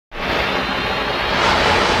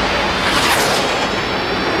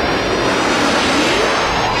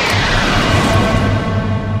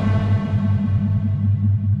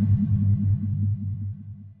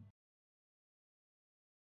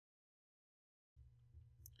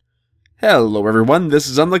Hello everyone, this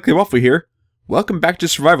is Unlikely Waffle here. Welcome back to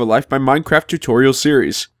Survival Life, my Minecraft tutorial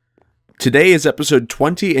series. Today is episode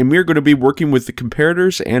 20 and we're going to be working with the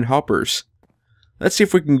comparators and hoppers. Let's see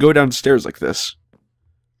if we can go downstairs like this.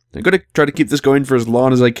 I'm going to try to keep this going for as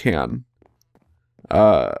long as I can.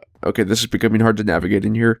 Okay, this is becoming hard to navigate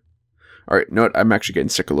in here. Alright, you know what, I'm actually getting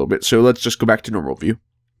sick a little bit, so let's just go back to normal view.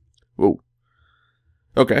 Whoa.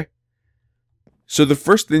 Okay. So the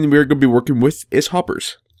first thing we're going to be working with is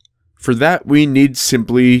hoppers. For that, we need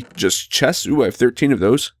simply just chests. Ooh, I have 13 of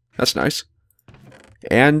those. That's nice.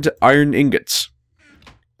 And iron ingots.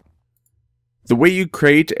 The way you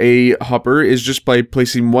create a hopper is just by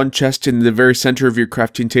placing one chest in the very center of your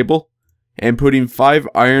crafting table and putting 5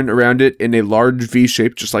 iron around it in a large V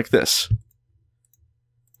shape just like this.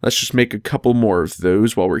 Let's just make a couple more of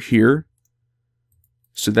those while we're here.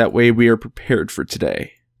 So that way we are prepared for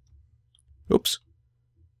today. Oops.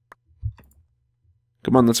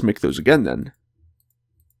 Come on, let's make those again then.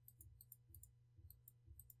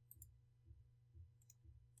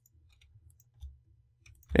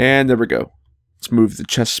 And there we go. Let's move the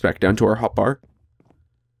chests back down to our hotbar.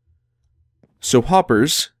 So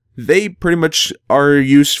hoppers, they pretty much are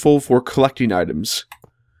useful for collecting items.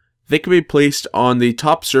 They can be placed on the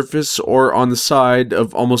top surface or on the side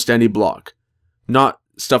of almost any block. Not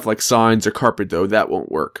stuff like signs or carpet though, that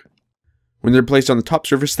won't work. When they're placed on the top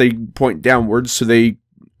surface, they point downwards, so they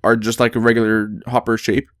are just like a regular hopper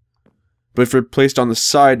shape. But if they're placed on the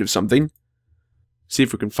side of something, see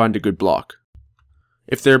if we can find a good block.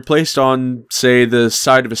 If they're placed on, say, the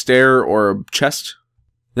side of a stair or a chest,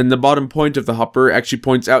 then the bottom point of the hopper actually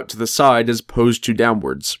points out to the side as opposed to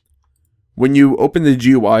downwards. When you open the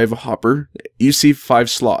GUI of a hopper, you see 5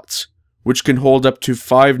 slots, which can hold up to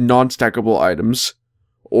 5 non-stackable items,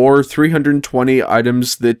 or 320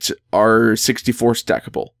 items that are 64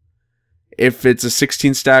 stackable. If it's a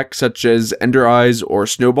 16 stack, such as ender eyes or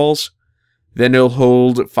snowballs, then it'll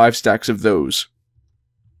hold 5 stacks of those.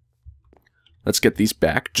 Let's get these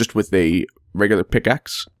back, just with a regular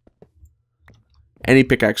pickaxe. Any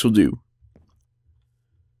pickaxe will do.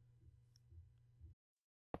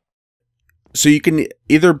 So you can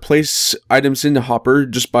either place items in the hopper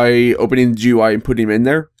just by opening the GUI and putting them in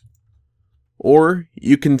there, or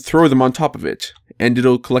you can throw them on top of it, and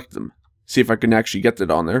it'll collect them. See if I can actually get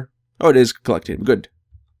that on there. Oh, it is collecting. Good.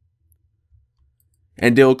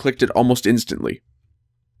 And it'll collect it almost instantly.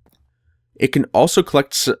 It can also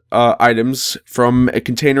collect items from a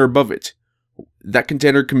container above it. That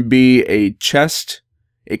container can be a chest,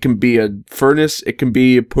 it can be a furnace, it can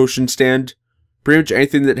be a potion stand, pretty much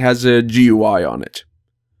anything that has a GUI on it.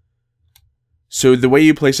 So the way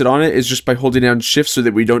you place it on it is just by holding down shift so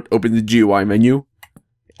that we don't open the GUI menu,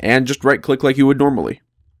 and just right click like you would normally.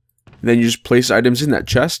 Then you just place items in that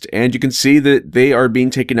chest, and you can see that they are being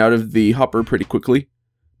taken out of the hopper pretty quickly.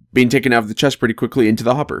 Being taken out of the chest pretty quickly into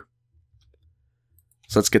the hopper.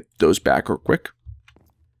 So let's get those back real quick.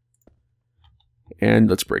 And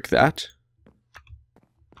let's break that.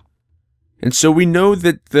 And so we know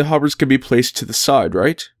that the hoppers can be placed to the side,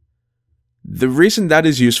 right? The reason that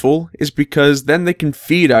is useful is because then they can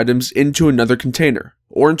feed items into another container,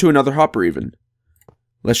 or into another hopper even.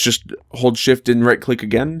 Let's just hold shift and right click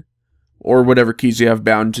again, or whatever keys you have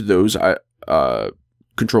bound to those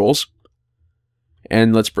controls.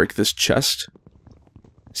 And let's break this chest.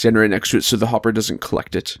 Stand right next to it so the hopper doesn't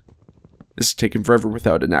collect it. This is taking forever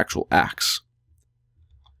without an actual axe.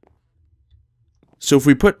 So if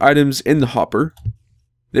we put items in the hopper,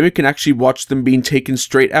 then we can actually watch them being taken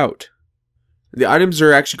straight out. The items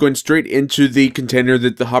are actually going straight into the container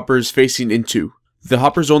that the hopper is facing into. The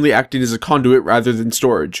hopper is only acting as a conduit rather than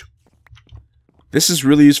storage. This is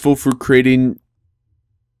really useful for creating...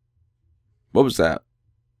 What was that?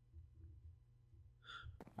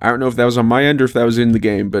 I don't know if that was on my end or if that was in the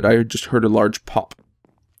game, but I just heard a large pop.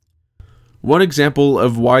 One example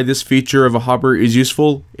of why this feature of a hopper is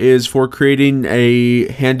useful is for creating a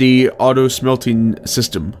handy auto smelting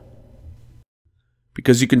system.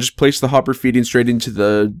 Because you can just place the hopper feeding straight into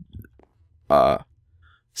the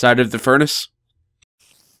side of the furnace.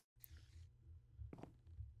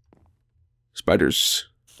 Spiders.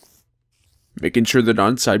 Making sure they're not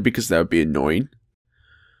inside because that would be annoying.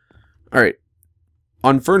 Alright.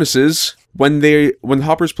 On furnaces, when the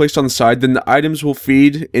hopper is placed on the side, then the items will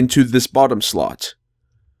feed into this bottom slot.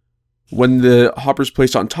 When the hopper is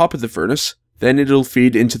placed on top of the furnace, then it'll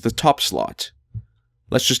feed into the top slot.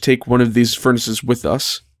 Let's just take one of these furnaces with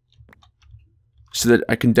us, so that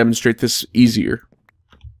I can demonstrate this easier.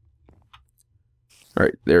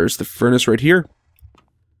 Alright, there's the furnace right here.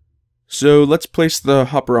 So let's place the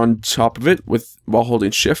hopper on top of it while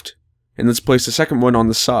holding shift, and let's place the second one on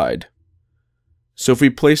the side. So if we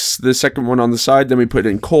place the second one on the side, then we put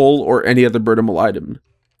in coal or any other burnable item.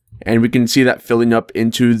 And we can see that filling up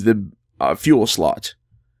into the fuel slot.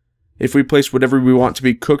 If we place whatever we want to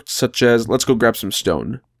be cooked, such as, let's go grab some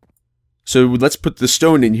stone. So let's put the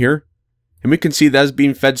stone in here, and we can see that is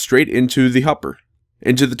being fed straight into the hopper,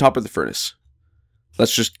 into the top of the furnace.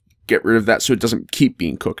 Let's just get rid of that so it doesn't keep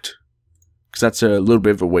being cooked, because that's a little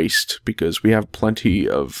bit of a waste, because we have plenty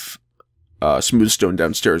of smooth stone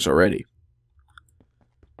downstairs already.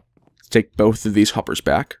 Let's take both of these hoppers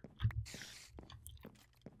back.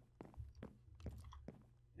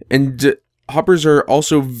 And hoppers are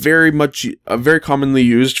also very commonly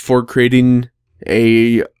used for creating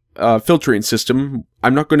a filtering system.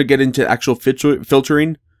 I'm not going to get into actual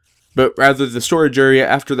filtering, but rather the storage area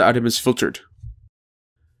after the item is filtered.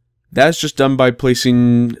 That's just done by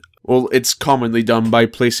placing, well, it's commonly done by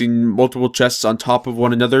placing multiple chests on top of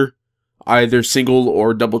one another. Either single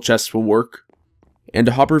or double chests will work. And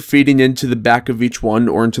a hopper feeding into the back of each one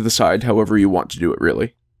or into the side, however you want to do it,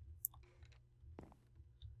 really.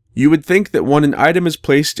 You would think that when an item is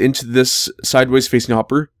placed into this sideways facing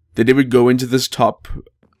hopper, that it would go into this top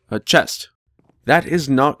chest. That is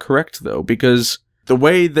not correct, though, because the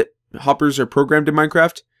way that hoppers are programmed in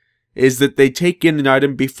Minecraft is that they take in an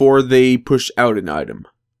item before they push out an item.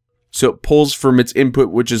 So it pulls from its input,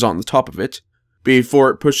 which is on the top of it, before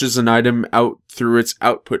it pushes an item out through its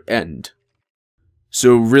output end.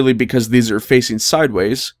 So really, because these are facing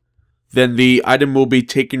sideways, then the item will be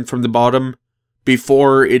taken from the bottom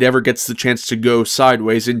before it ever gets the chance to go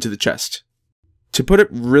sideways into the chest. To put it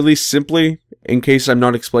really simply, in case I'm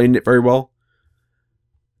not explaining it very well,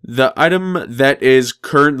 the item that is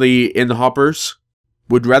currently in the hoppers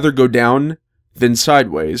would rather go down than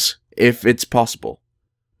sideways, if it's possible.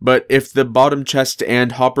 But if the bottom chest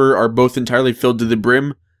and hopper are both entirely filled to the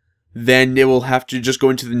brim, then it will have to just go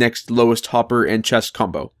into the next lowest hopper and chest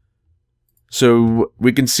combo. So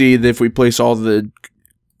we can see that if we place all the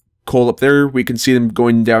coal up there, we can see them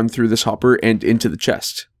going down through this hopper and into the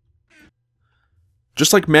chest.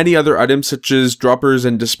 Just like many other items such as droppers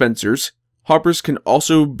and dispensers, hoppers can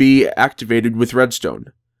also be activated with redstone.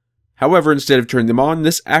 However, instead of turning them on,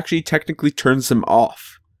 this actually technically turns them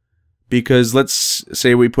off. Because let's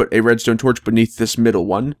say we put a redstone torch beneath this middle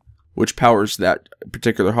one, which powers that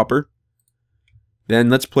particular hopper. Then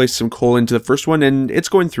let's place some coal into the first one, and it's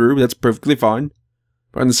going through, that's perfectly fine.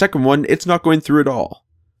 But on the second one, it's not going through at all.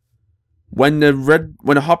 When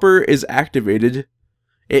a hopper is activated,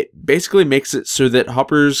 it basically makes it so that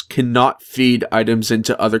hoppers cannot feed items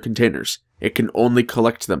into other containers. It can only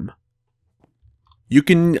collect them. You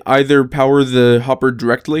can either power the hopper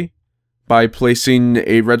directly by placing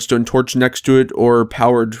a redstone torch next to it or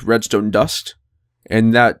powered redstone dust,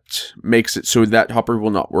 and that makes it so that hopper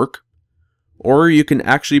will not work. Or you can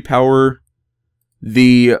actually power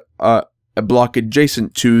the a block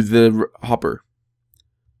adjacent to the hopper.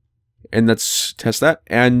 And let's test that,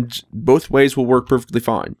 and both ways will work perfectly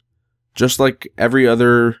fine, just like every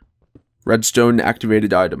other redstone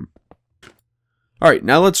activated item. Alright,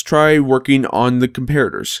 now let's try working on the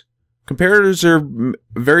comparators. Comparators are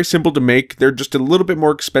very simple to make. They're just a little bit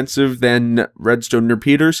more expensive than redstone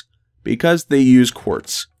repeaters because they use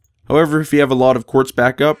quartz. However, if you have a lot of quartz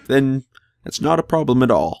backup, then that's not a problem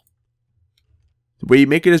at all. The way you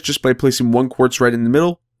make it is just by placing one quartz right in the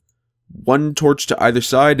middle, one torch to either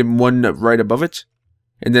side and one right above it,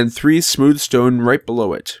 and then 3 smooth stone right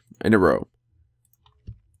below it in a row.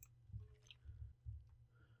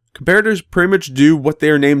 Comparators pretty much do what they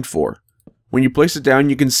are named for. When you place it down,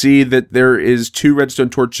 you can see that there is 2 redstone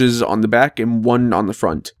torches on the back and 1 on the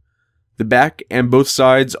front. The back and both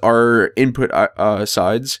sides are input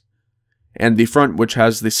sides, and the front, which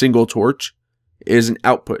has the single torch, is an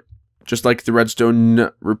output. Just like the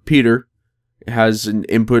redstone repeater, it has an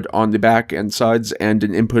input on the back and sides and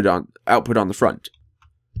an output on the front.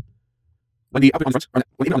 When the output on the front,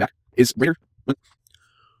 when the input on the back is greater,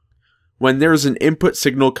 when there's an input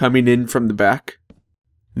signal coming in from the back,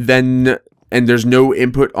 then and there's no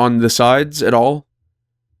input on the sides at all,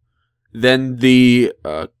 then the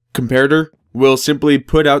comparator will simply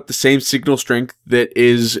put out the same signal strength that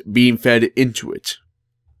is being fed into it.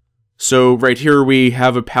 So right here we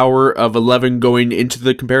have a power of 11 going into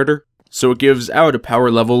the comparator, so it gives out a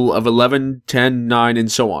power level of 11, 10, 9,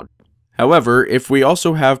 and so on. However, if we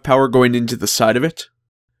also have power going into the side of it,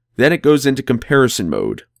 then it goes into comparison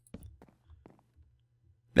mode.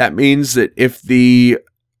 That means that if the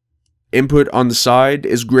input on the side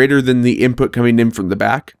is greater than the input coming in from the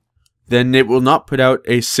back, then it will not put out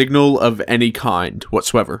a signal of any kind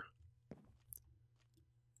whatsoever.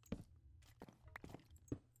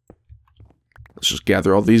 Let's just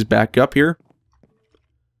gather all these back up here.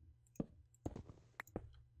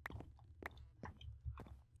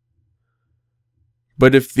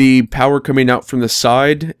 But if the power coming out from the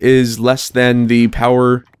side is less than the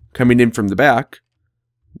power coming in from the back,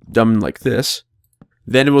 done like this,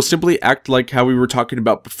 then it will simply act like how we were talking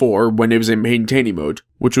about before when it was in maintaining mode,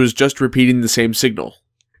 which was just repeating the same signal,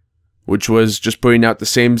 which was just putting out the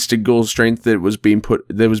same signal strength that was being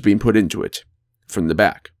put into it from the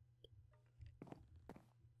back.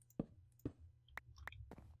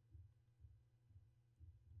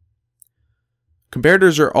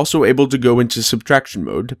 Comparators are also able to go into subtraction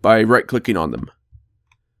mode by right-clicking on them.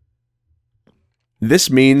 This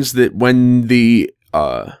means that when the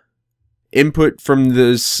input from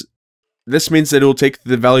this means that it will take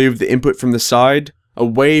the value of the input from the side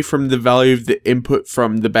away from the value of the input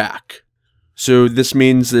from the back. So this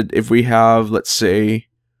means that if we have, let's say,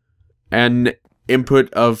 an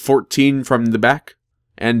input of 14 from the back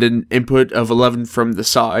and an input of 11 from the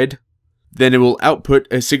side, then it will output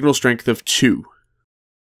a signal strength of 2.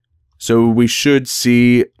 So we should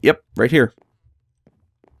see, yep, right here.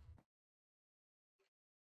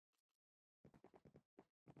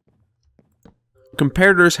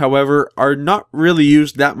 Comparators, however, are not really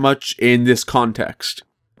used that much in this context.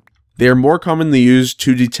 They are more commonly used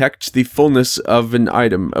to detect the fullness of an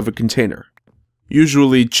item, of a container.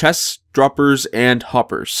 Usually chests, droppers, and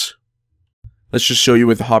hoppers. Let's just show you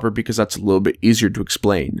with the hopper because that's a little bit easier to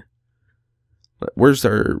explain. Where's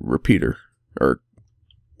our repeater? Or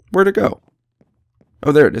where'd it go?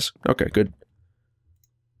 Oh, there it is. Okay, good.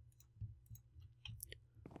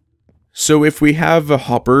 So if we have a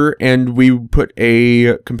hopper and we put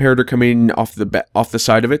a comparator coming off the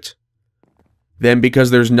side of it, then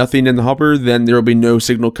because there's nothing in the hopper, then there will be no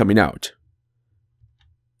signal coming out.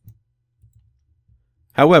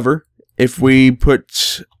 However, if we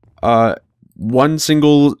put one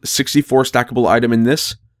single 64 stackable item in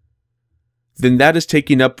this, then that is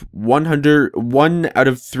taking up 1 out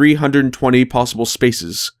of 320 possible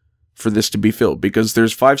spaces for this to be filled, because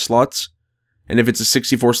there's 5 slots, and if it's a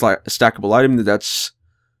 64 stackable item, then that's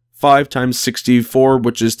 5 times 64,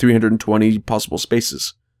 which is 320 possible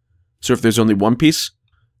spaces. So if there's only one piece,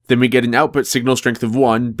 then we get an output signal strength of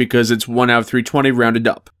 1, because it's 1 out of 320 rounded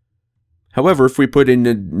up. However, if we put in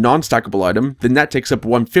a non-stackable item, then that takes up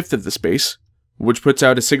 1/5 of the space, which puts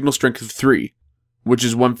out a signal strength of 3, which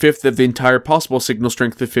is 1/5 of the entire possible signal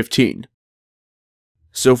strength of 15.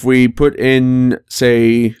 So if we put in,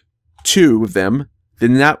 say, 2 of them,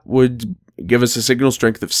 then that would give us a signal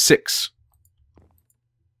strength of 6,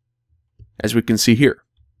 as we can see here.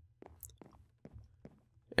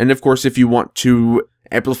 And of course, if you want to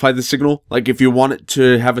amplify the signal, like if you want it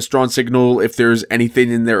to have a strong signal if there's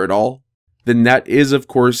anything in there at all, then that is, of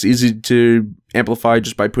course, easy to amplify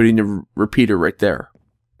just by putting a repeater right there.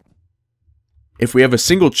 If we have a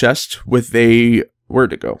single chest with a...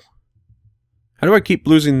 where'd it go? How do I keep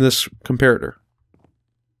losing this comparator?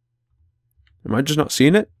 Am I just not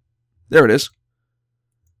seeing it? There it is.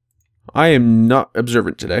 I am not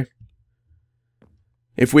observant today.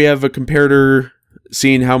 If we have a comparator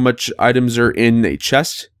seeing how much items are in a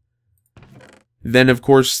chest, then of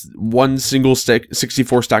course one single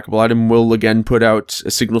 64 stackable item will again put out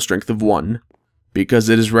a signal strength of 1, because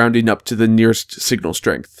it is rounding up to the nearest signal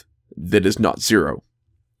strength that is not 0.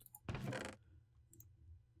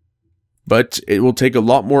 But it will take a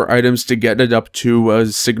lot more items to get it up to a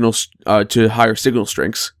signal to higher signal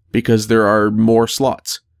strengths, because there are more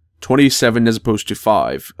slots, 27 as opposed to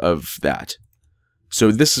 5 of that.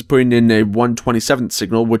 So this is putting in a 1/27th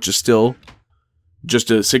signal, which is still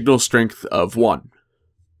just a signal strength of 1.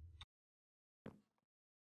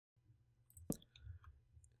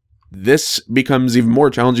 This becomes even more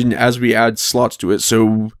challenging as we add slots to it,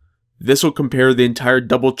 so this will compare the entire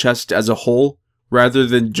double chest as a whole, rather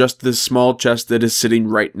than just the small chest that is sitting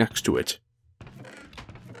right next to it.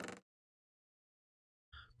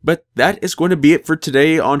 But that is going to be it for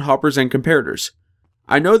today on hoppers and comparators.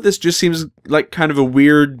 I know this just seems like kind of a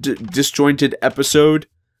weird, disjointed episode,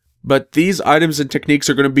 but these items and techniques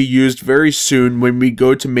are going to be used very soon when we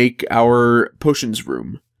go to make our potions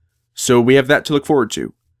room. So we have that to look forward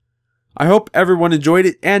to. I hope everyone enjoyed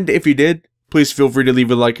it, and if you did, please feel free to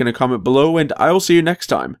leave a like and a comment below, and I will see you next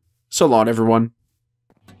time. So long, everyone.